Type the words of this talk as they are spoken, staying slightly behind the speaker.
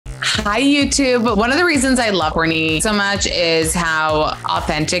Hi, YouTube. One of the reasons I love Kourtney so much is how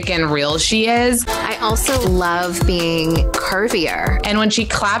authentic and real she is. I also love being curvier. And when she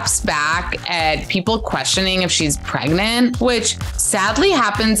claps back at people questioning if she's pregnant, which sadly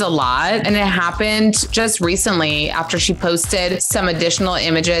happens a lot, and it happened just recently after she posted some additional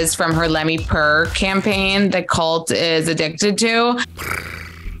images from her Let Me Purr campaign that Cult is addicted to.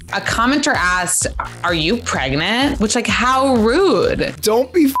 A commenter asked, "Are you pregnant?" Which, like, how rude.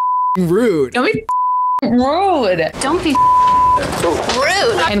 Don't be rude. Don't be rude. Don't be rude.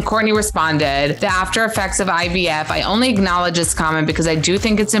 And Kourtney responded, "The after effects of IVF, I only acknowledge this comment because I do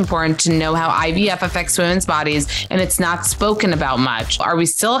think it's important to know how IVF affects women's bodies, and it's not spoken about much. Are we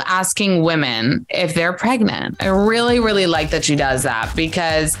still asking women if they're pregnant?" I really, really like that she does that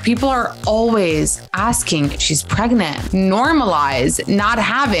because people are always asking if she's pregnant. Normalize not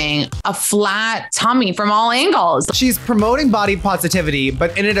having a flat tummy from all angles. She's promoting body positivity,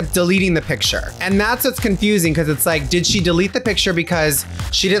 but ended up deleting the picture. And that's what's confusing because it's like, did she delete the picture because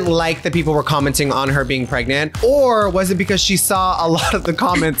she didn't like that people were commenting on her being pregnant? Or was it because she saw a lot of the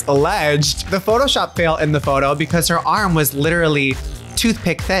comments alleged the Photoshop fail in the photo because her arm was literally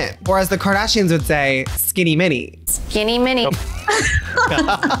toothpick thin? Or as the Kardashians would say, skinny mini. Skinny mini.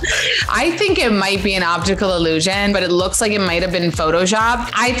 I think it might be an optical illusion, but it looks like it might have been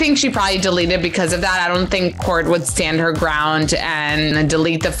Photoshopped. I think she probably deleted because of that. I don't think Kourt would stand her ground and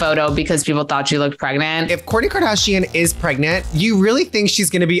delete the photo because people thought she looked pregnant. If Kourtney Kardashian is pregnant, you really think she's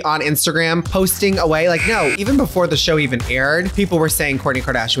gonna be on Instagram posting away? Like, no, even before the show even aired, people were saying Kourtney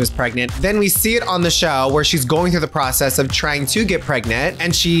Kardashian was pregnant. Then we see it on the show where she's going through the process of trying to get pregnant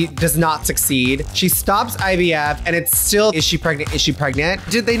and she does not succeed. She stops IVF and it's still, is she pregnant? Is she pregnant?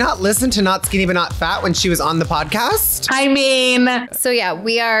 Did they not listen to Not Skinny But Not Fat when she was on the podcast? I mean, So yeah,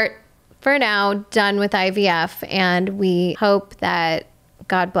 we are for now done with IVF, and we hope that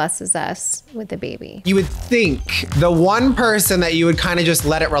God blesses us with a baby. You would think the one person that you would kind of just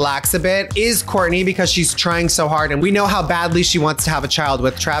let it relax a bit is Kourtney because she's trying so hard and we know how badly she wants to have a child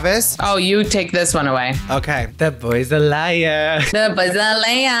with Travis. oh, you take this one away. Okay, that boy's a liar. The boy's a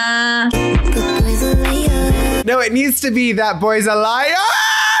liar. No, it needs to be that boy's a liar!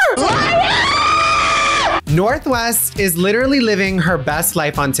 Northwest is literally living her best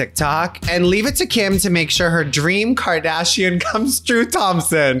life on TikTok, and leave it to Kim to make sure her dream Kardashian comes true,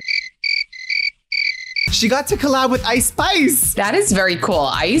 Thompson. She got to collab with Ice Spice. That is very cool.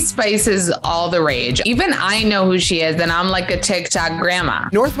 Ice Spice is all the rage. Even I know who she is, and I'm like a TikTok grandma.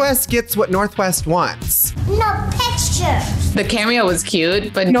 Northwest gets what Northwest wants. No texture. The cameo was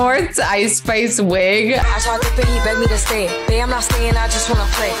cute, but North's Ice Spice wig, I tried to pay, he begged me to stay. Babe, I'm not staying, I just wanna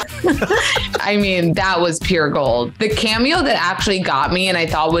play. I mean, that was pure gold. The cameo that actually got me and I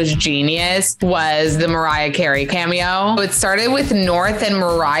thought was genius was the Mariah Carey cameo. It started with North and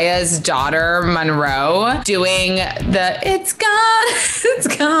Mariah's daughter, Monroe, doing the "it's gone,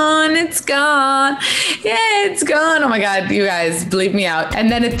 it's gone, it's gone, yeah, it's gone." Oh my God, you guys, bleep me out. And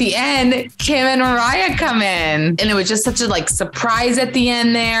then at the end, Kim and Mariah come in. And it was just such a like surprise at the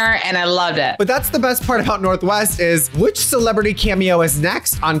end there. And I loved it. But that's the best part about Northwest is which celebrity cameo is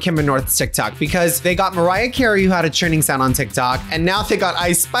next on Kim and North's TikTok, because they got Mariah Carey, who had a trending sound on TikTok, and now they got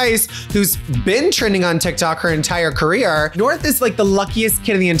Ice Spice, who's been trending on TikTok her entire career. North is like the luckiest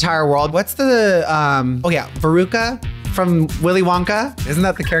kid in the entire world. What's the, oh yeah, Veruca from Willy Wonka? Isn't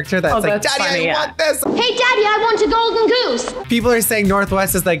that the character that's like, that's Daddy, funny, I yeah. want this? Hey, Daddy, I want a golden goose. People are saying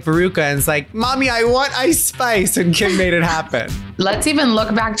Northwest is like Veruca, and it's like, Mommy, I want Ice Spice, and Kim made it happen. Let's even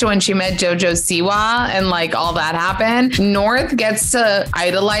look back to when she met JoJo Siwa and like all that happened. North gets to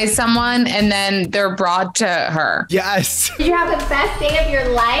idolize someone and then they're brought to her. Yes. You have the best day of your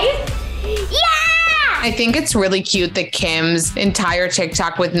life? Yeah! I think it's really cute that Kim's entire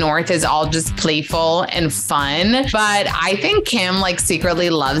TikTok with North is all just playful and fun. But I think Kim like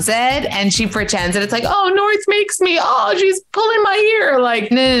secretly loves it and she pretends that it's like, oh, North makes me, oh, she's pulling my ear. Like,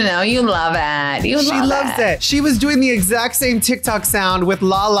 no, you love it. She loves it. She was doing the exact same TikTok sound with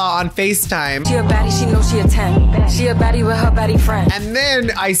Lala on FaceTime. She a baddie, she knows she a 10. She a baddie with her baddie friend. And then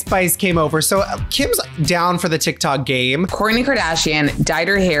Ice Spice came over. So Kim's down for the TikTok game. Kourtney Kardashian dyed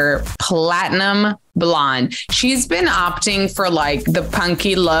her hair platinum blonde. She's been opting for like the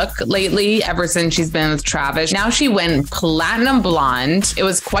punky look lately ever since she's been with Travis. Now she went platinum blonde. It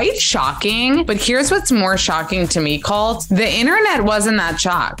was quite shocking, but here's what's more shocking to me, Colt. The internet wasn't that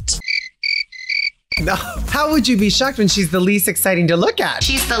shocked. No, how would you be shocked when she's the least exciting to look at?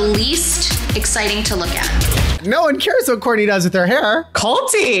 She's the least exciting to look at. No one cares what Kourtney does with her hair.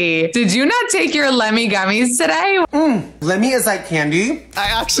 Kulty, did you not take your Lemmy gummies today? Lemmy is like candy. I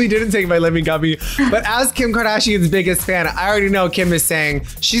actually didn't take my Lemmy gummy, but as Kim Kardashian's biggest fan, I already know Kim is saying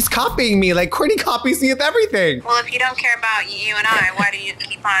she's copying me. Like Kourtney copies me with everything. Well, if you don't care about you and I, why do you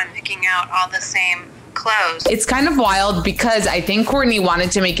keep on picking out all the same clothes? It's kind of wild because I think Kourtney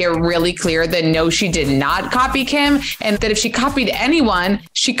wanted to make it really clear that no, she did not copy Kim, and that if she copied anyone,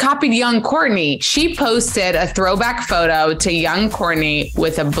 she copied young Kourtney. She posted a throwback photo to young Kourtney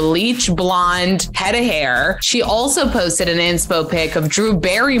with a bleach blonde head of hair. She also posted an inspo pic of Drew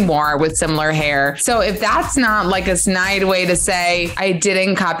Barrymore with similar hair. So if that's not like a snide way to say I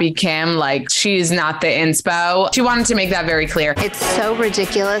didn't copy Kim, like she's not the inspo, she wanted to make that very clear. It's so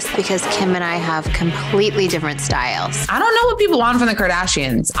ridiculous because Kim and I have completely different styles. I don't know what people want from the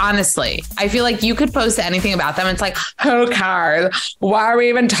Kardashians, honestly. I feel like you could post anything about them. It's like, who cares? Why are we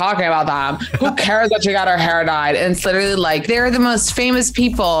even talking about them? Who cares that she got her hair dyed? And it's literally like, they're the most famous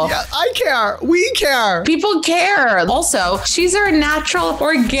people. Yeah, I care. We care. People care. Also, she's our natural,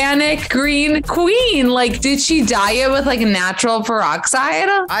 organic, green queen. Like, did she dye it with like natural peroxide?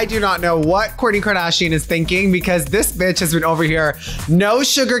 I do not know what Kourtney Kardashian is thinking because this bitch has been over here, no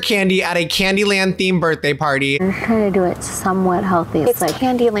sugar candy at a Candyland themed birthday party. I'm trying to do it somewhat healthy. It's like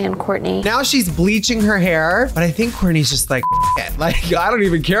Candyland, Kourtney. Now she's bleaching her hair, but I think Kourtney's just like, it. Like, I don't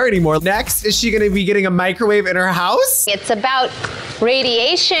even care anymore. Next, is she gonna be getting a microwave in her house? It's about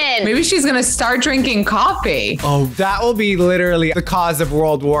radiation. Maybe she's gonna start drinking coffee. Oh, that will be literally the cause of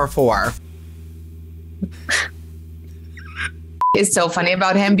World War IV. Is so funny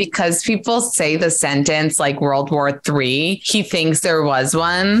about him because people say the sentence like World War III. He thinks there was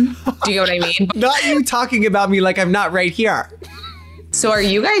one. Do you get what I mean? Not you talking about me like I'm not right here. So are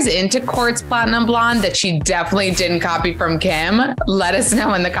you guys into Kourt's Platinum Blonde that she definitely didn't copy from Kim? Let us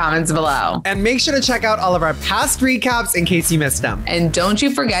know in the comments below. And make sure to check out all of our past recaps in case you missed them. And don't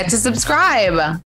you forget to subscribe.